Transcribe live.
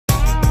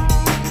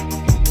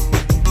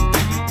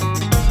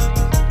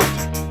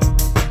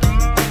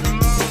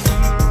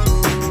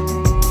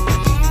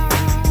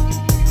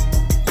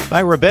If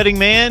I were a betting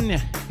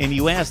man and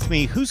you asked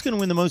me who's going to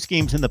win the most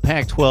games in the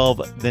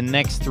Pac-12 the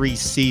next 3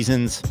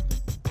 seasons,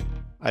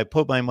 I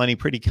put my money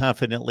pretty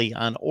confidently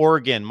on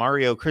Oregon.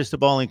 Mario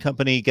Cristobal and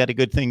company got a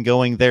good thing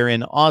going there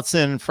in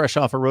Autzen, fresh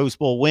off a Rose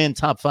Bowl win,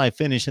 top 5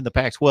 finish in the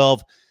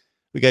Pac-12.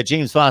 We got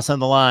James Voss on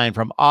the line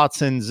from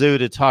Autzen Zoo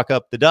to talk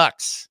up the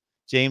Ducks.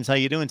 James, how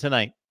you doing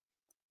tonight?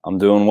 I'm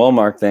doing well,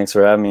 Mark. Thanks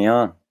for having me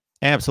on.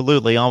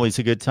 Absolutely. Always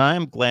a good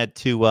time. Glad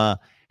to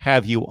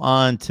have you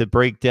on to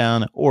break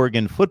down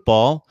Oregon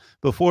football.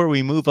 Before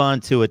we move on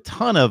to a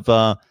ton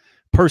of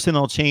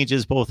personnel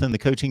changes, both in the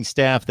coaching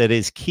staff that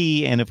is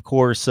key, and of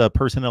course,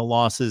 personnel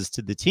losses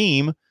to the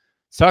team,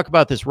 let's talk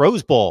about this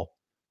Rose Bowl.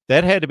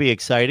 That had to be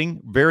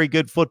exciting. Very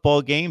good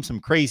football game, some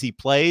crazy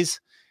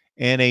plays,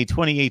 and a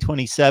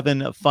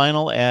 28-27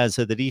 final as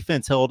the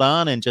defense held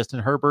on, and Justin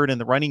Herbert in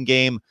the running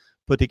game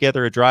put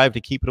together a drive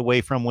to keep it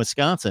away from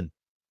Wisconsin.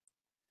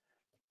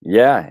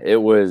 Yeah, it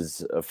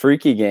was a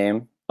freaky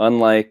game,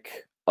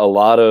 unlike a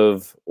lot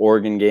of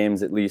Oregon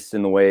games, at least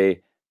in the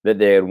way that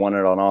they had won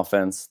it on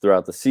offense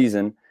throughout the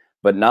season,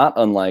 but not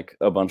unlike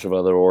a bunch of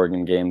other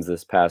Oregon games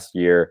this past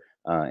year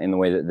in the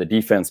way that the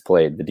defense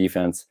played. The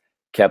defense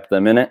kept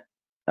them in it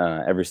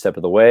every step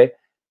of the way,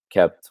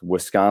 kept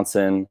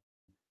Wisconsin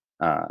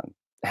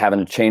having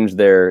to change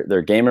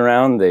their game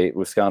around.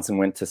 Wisconsin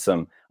went to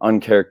some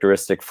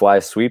uncharacteristic fly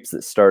sweeps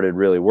that started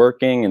really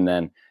working, and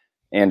then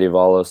Andy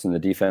Avalos and the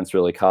defense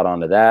really caught on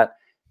to that.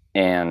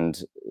 And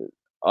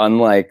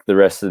unlike the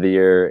rest of the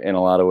year in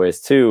a lot of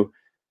ways too,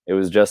 it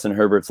was Justin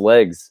Herbert's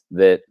legs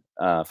that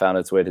found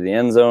its way to the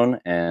end zone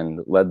and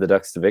led the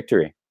Ducks to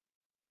victory.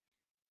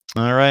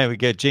 All right, we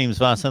got James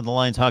Voss on the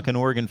line talking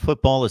Oregon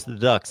football as the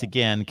Ducks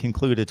again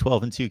conclude a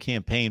 12-2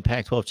 campaign,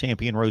 Pac-12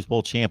 champion, Rose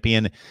Bowl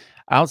champion.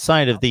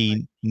 Outside of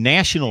the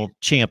national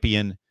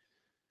champion,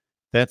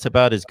 that's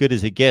about as good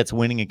as it gets,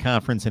 winning a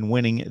conference and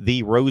winning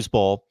the Rose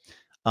Bowl.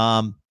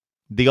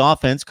 The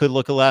offense could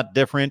look a lot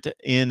different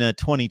in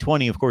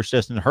 2020. Of course,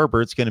 Justin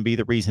Herbert's going to be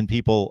the reason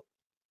people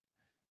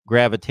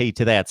gravitate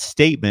to that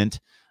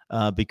statement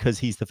because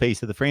he's the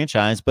face of the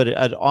franchise. But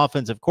an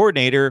offensive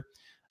coordinator,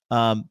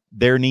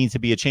 there needs to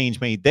be a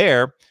change made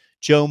there.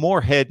 Joe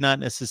Moorhead not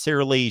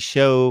necessarily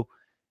show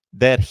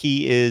that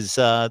he is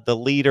the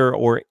leader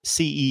or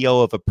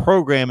CEO of a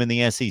program in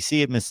the SEC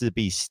at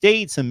Mississippi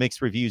State. Some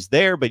mixed reviews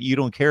there, but you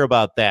don't care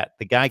about that.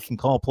 The guy can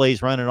call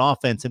plays, run an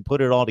offense, and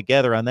put it all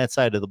together on that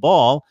side of the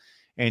ball,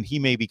 and he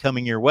may be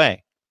coming your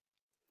way.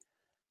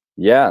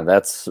 Yeah,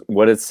 that's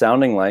what it's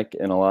sounding like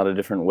in a lot of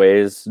different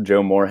ways.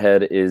 Joe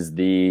Moorhead is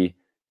the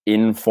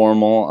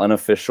informal,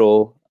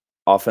 unofficial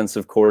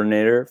offensive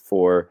coordinator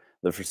for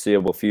the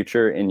foreseeable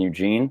future in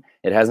Eugene.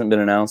 It hasn't been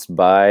announced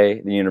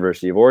by the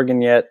University of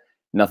Oregon yet.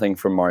 Nothing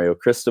from Mario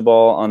Cristobal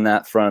on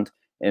that front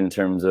in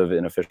terms of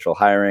an official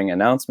hiring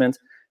announcement,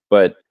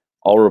 but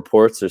all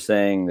reports are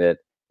saying that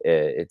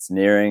it's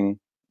nearing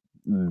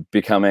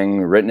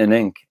becoming written in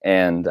ink.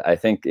 And I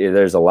think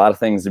there's a lot of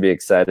things to be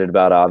excited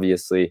about.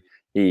 Obviously,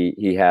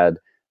 he had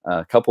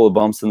a couple of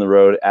bumps in the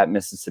road at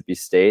Mississippi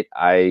State.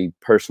 I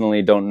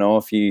personally don't know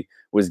if he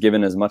was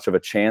given as much of a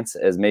chance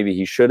as maybe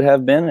he should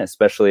have been,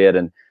 especially at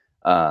an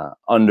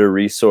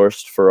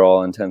under-resourced, for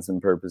all intents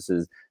and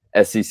purposes,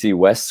 SEC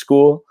West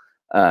school.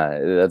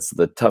 That's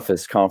the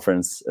toughest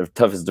conference, or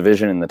toughest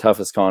division, and the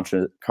toughest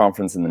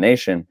conference in the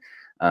nation.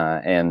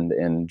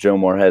 And Joe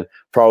Moorhead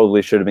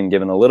probably should have been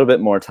given a little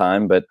bit more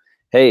time. But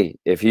hey,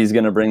 if he's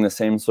going to bring the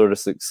same sort of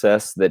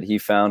success that he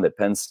found at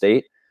Penn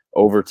State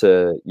over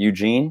to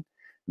Eugene,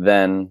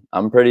 then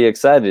I'm pretty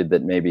excited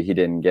that maybe he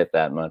didn't get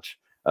that much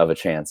of a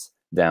chance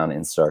down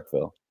in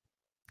Starkville.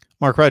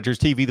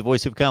 MarkRogersTV, the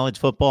voice of college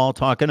football,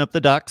 talking up the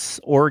Ducks,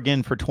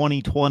 Oregon for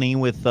 2020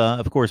 with,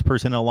 of course,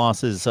 personnel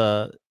losses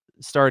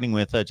starting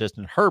with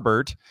Justin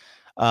Herbert.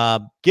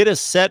 Get us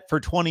set for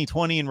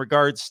 2020 in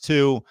regards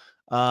to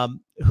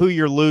who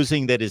you're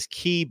losing that is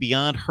key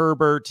beyond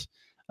Herbert,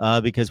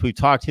 because we've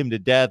talked him to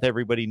death.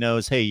 Everybody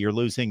knows, hey, you're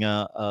losing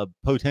a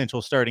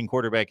potential starting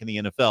quarterback in the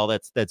NFL.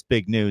 That's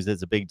big news.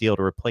 That's a big deal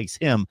to replace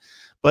him.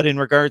 But in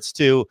regards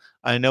to,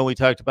 I know we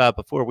talked about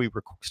before we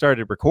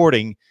started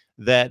recording,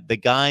 that the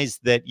guys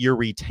that you're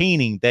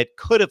retaining that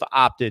could have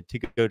opted to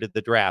go to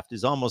the draft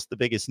is almost the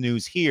biggest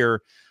news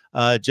here.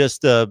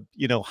 Just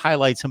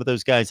highlight some of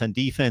those guys on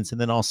defense, and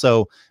then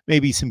also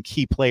maybe some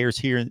key players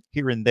here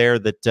and there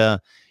that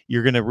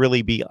you're going to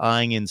really be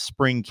eyeing in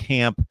spring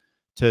camp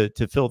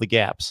to fill the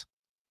gaps.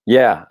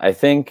 Yeah, I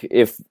think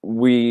if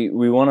we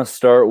want to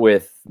start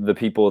with the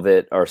people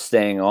that are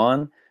staying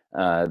on,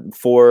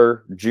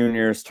 4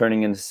 juniors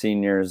turning into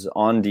seniors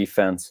on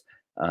defense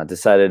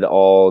decided to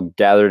all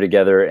gather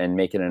together and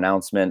make an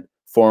announcement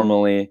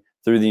formally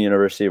through the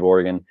University of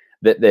Oregon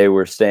that they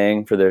were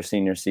staying for their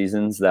senior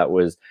seasons. That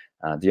was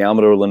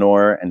Diamador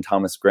Lenore and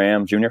Thomas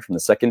Graham Jr. from the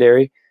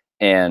secondary,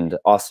 and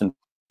Austin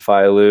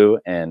Fialou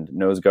and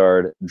nose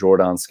guard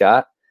Jordan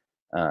Scott.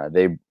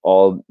 They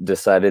all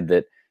decided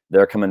that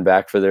they're coming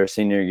back for their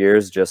senior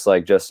years, just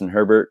like Justin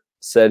Herbert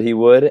said he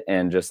would,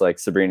 and just like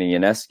Sabrina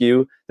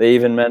Ionescu, they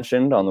even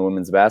mentioned on the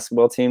women's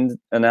basketball team,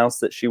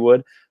 announced that she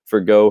would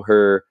forgo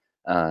her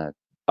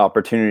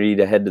opportunity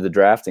to head to the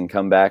draft and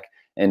come back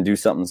and do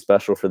something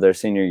special for their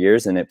senior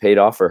years, and it paid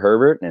off for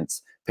Herbert, and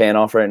it's paying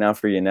off right now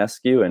for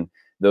Ionescu. And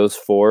those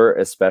four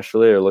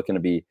especially are looking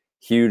to be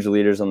huge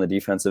leaders on the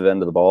defensive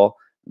end of the ball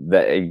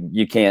that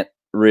you can't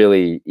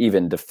really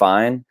even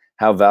define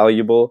how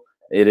valuable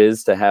it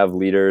is to have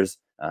leaders,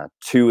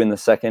 2 in the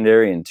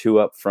secondary and 2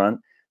 up front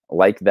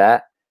like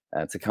that,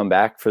 to come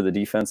back for the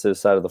defensive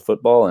side of the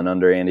football. And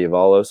under Andy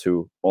Avalos,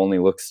 who only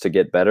looks to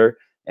get better,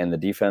 and the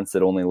defense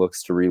that only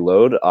looks to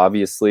reload.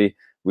 Obviously,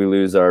 we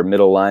lose our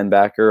middle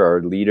linebacker,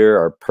 our leader,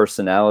 our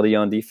personality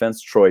on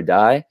defense, Troy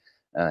Dye,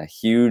 a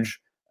huge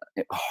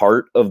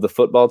heart of the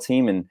football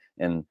team,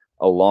 and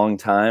a long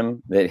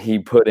time that he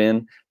put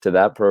in to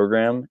that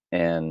program.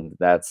 And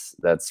that's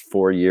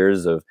 4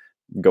 years of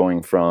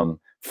going from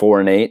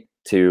 4-8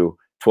 to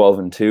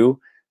 12-2.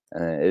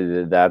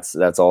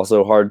 That's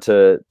also hard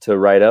to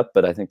write up,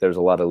 but I think there's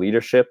a lot of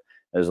leadership.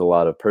 There's a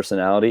lot of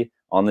personality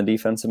on the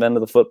defensive end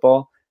of the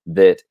football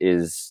that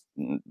is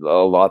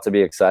a lot to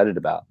be excited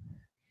about.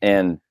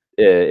 And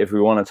if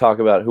we want to talk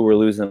about who we're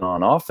losing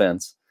on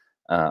offense,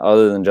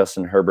 other than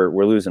Justin Herbert,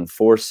 we're losing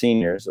 4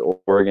 seniors.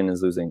 Oregon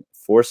is losing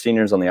 4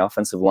 seniors on the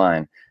offensive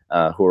line,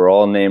 who are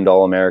all named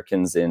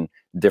All-Americans in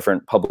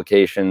different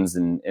publications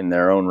in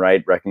their own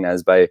right,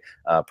 recognized by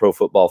Pro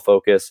Football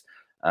Focus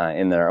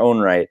in their own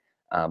right.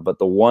 But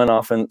the one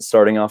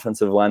starting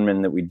offensive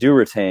lineman that we do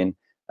retain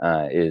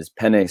is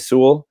Penei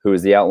Sewell, who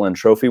is the Outland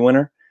Trophy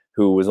winner,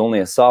 who was only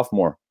a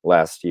sophomore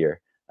last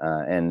year.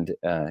 And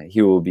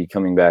he will be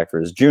coming back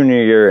for his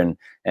junior year, and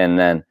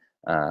then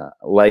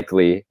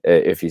likely,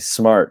 if he's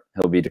smart,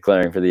 he'll be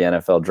declaring for the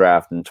NFL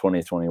draft in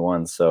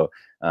 2021. So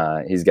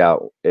he's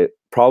got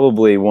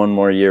probably one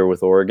more year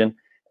with Oregon,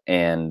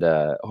 and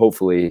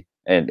hopefully,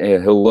 and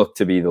he'll look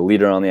to be the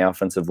leader on the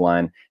offensive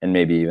line, and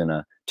maybe even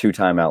a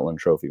 2-time Outland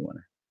Trophy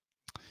winner.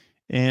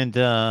 And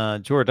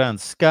Jordan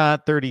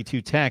Scott,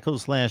 32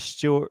 tackles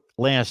last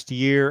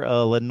year.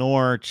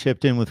 Lenore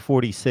chipped in with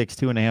 46,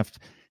 2.5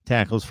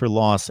 tackles for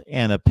loss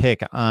and a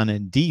pick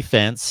on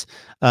defense.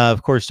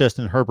 Of course,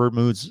 Justin Herbert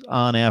moves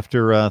on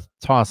after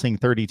tossing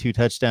 32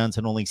 touchdowns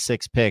and only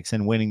 6 picks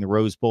and winning the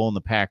Rose Bowl in the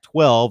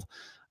Pac-12.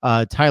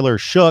 Tyler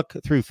Shook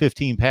threw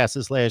 15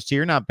 passes last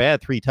year. Not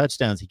bad, 3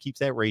 touchdowns. He keeps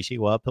that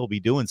ratio up. He'll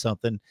be doing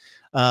something.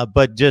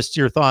 But just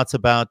your thoughts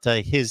about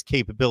his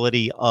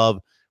capability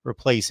of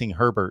replacing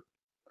Herbert.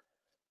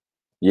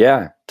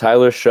 Yeah,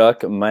 Tyler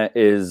Shook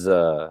is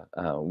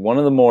one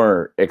of the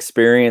more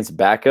experienced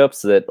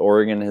backups that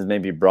Oregon has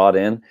maybe brought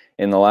in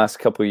the last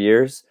couple of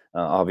years.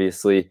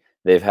 Obviously,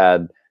 they've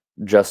had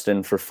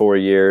Justin for 4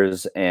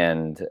 years,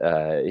 and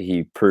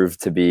he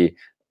proved to be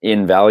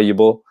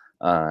invaluable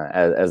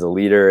as a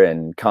leader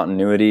and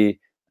continuity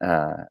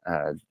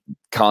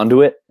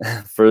conduit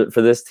for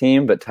this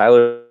team. But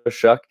Tyler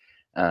Shook,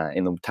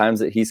 in the times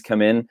that he's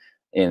come in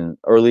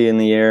early in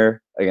the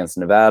year against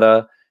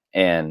Nevada,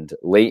 and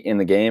late in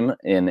the game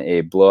in a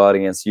blowout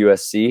against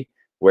USC,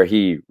 where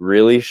he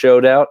really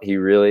showed out.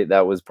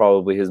 That was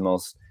probably his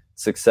most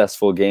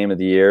successful game of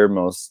the year.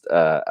 Most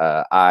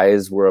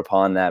eyes were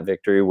upon that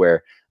victory,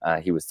 where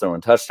he was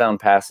throwing touchdown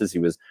passes. He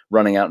was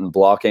running out and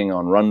blocking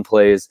on run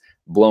plays,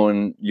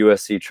 blowing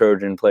USC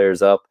Trojan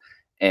players up,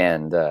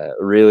 and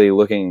really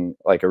looking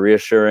like a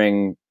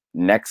reassuring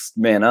next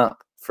man up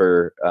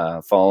for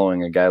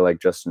following a guy like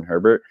Justin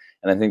Herbert.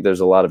 And I think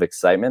there's a lot of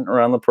excitement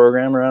around the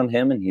program around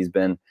him, and he's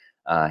been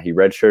he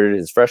redshirted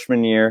his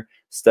freshman year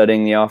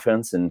studying the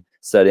offense and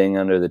studying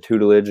under the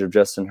tutelage of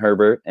Justin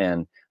Herbert,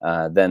 and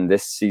then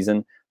this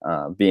season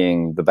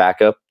being the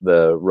backup,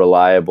 the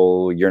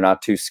reliable, you're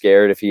not too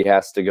scared if he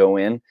has to go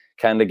in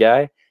kind of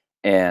guy.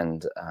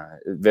 And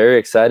very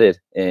excited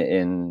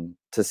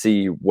to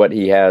see what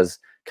he has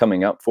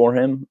coming up for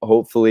him.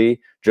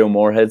 Hopefully Joe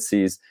Moorhead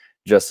sees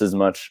just as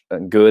much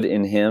good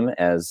in him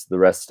as the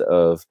rest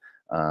of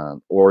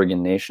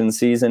Oregon Nation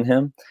sees in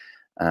him.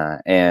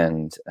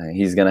 And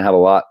he's going to have a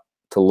lot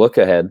to look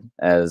ahead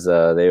as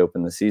they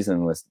open the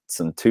season with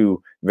some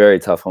 2 very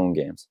tough home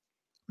games.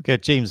 We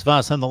got James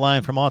Voss on the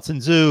line from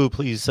Autzen Zoo.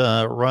 Please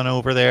run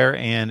over there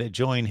and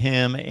join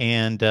him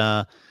and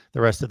the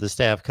rest of the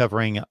staff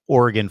covering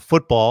Oregon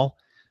football.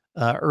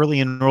 Early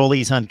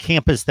enrollees on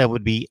campus, that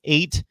would be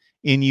 8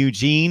 in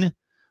Eugene.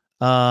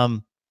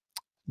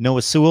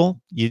 Noah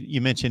Sewell,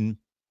 you mentioned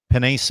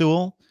Penei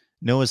Sewell.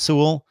 Noah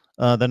Sewell,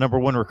 the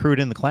 #1 recruit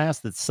in the class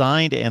that's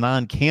signed and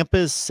on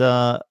campus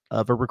of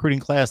a recruiting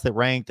class that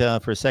ranked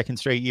for a 2nd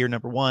straight year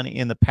 #1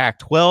 in the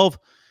Pac-12.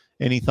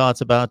 Any thoughts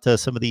about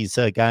some of these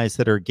guys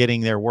that are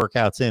getting their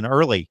workouts in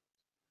early?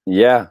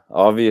 Yeah,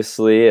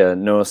 obviously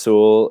Noah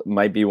Sewell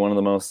might be one of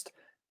the most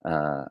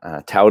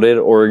touted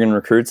Oregon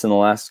recruits in the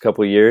last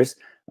couple of years,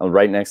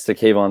 right next to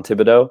Kayvon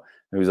Thibodeau,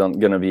 who's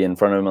going to be in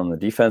front of him on the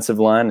defensive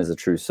line as a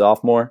true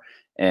sophomore.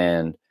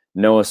 And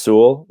Noah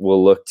Sewell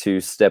will look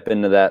to step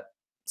into that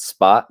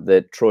spot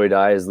that Troy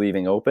Dye is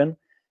leaving open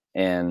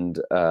and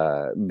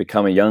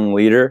become a young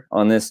leader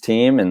on this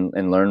team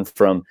and learn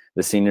from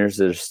the seniors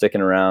that are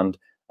sticking around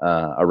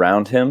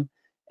him.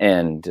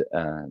 And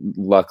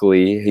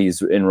luckily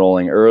he's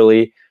enrolling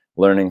early,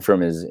 learning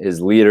from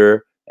his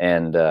leader,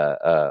 and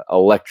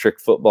electric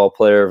football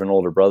player of an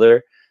older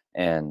brother,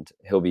 and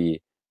he'll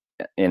be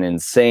an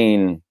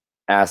insane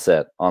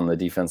asset on the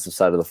defensive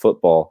side of the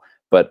football,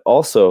 but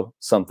also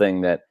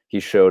something that he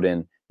showed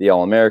in the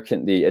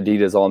All-American, the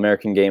Adidas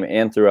All-American game,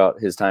 and throughout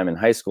his time in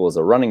high school as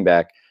a running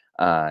back.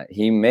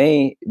 He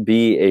may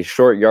be a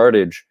short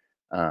yardage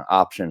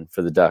option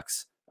for the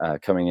Ducks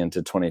coming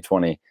into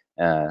 2020,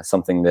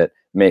 something that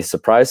may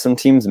surprise some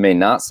teams, may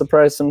not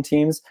surprise some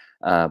teams,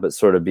 but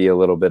sort of be a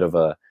little bit of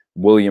a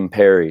William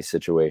Perry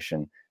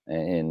situation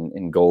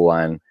in goal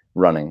line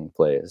running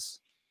plays.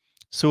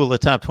 Sewell, the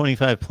top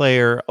 25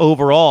 player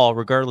overall,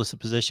 regardless of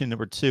position.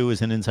 Number 2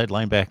 is an inside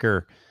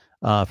linebacker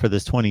for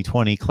this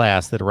 2020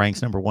 class that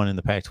ranks number 1 in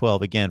the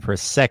Pac-12 again for a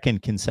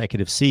second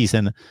consecutive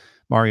season.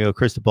 Mario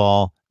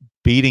Cristobal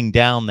beating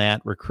down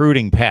that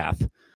recruiting path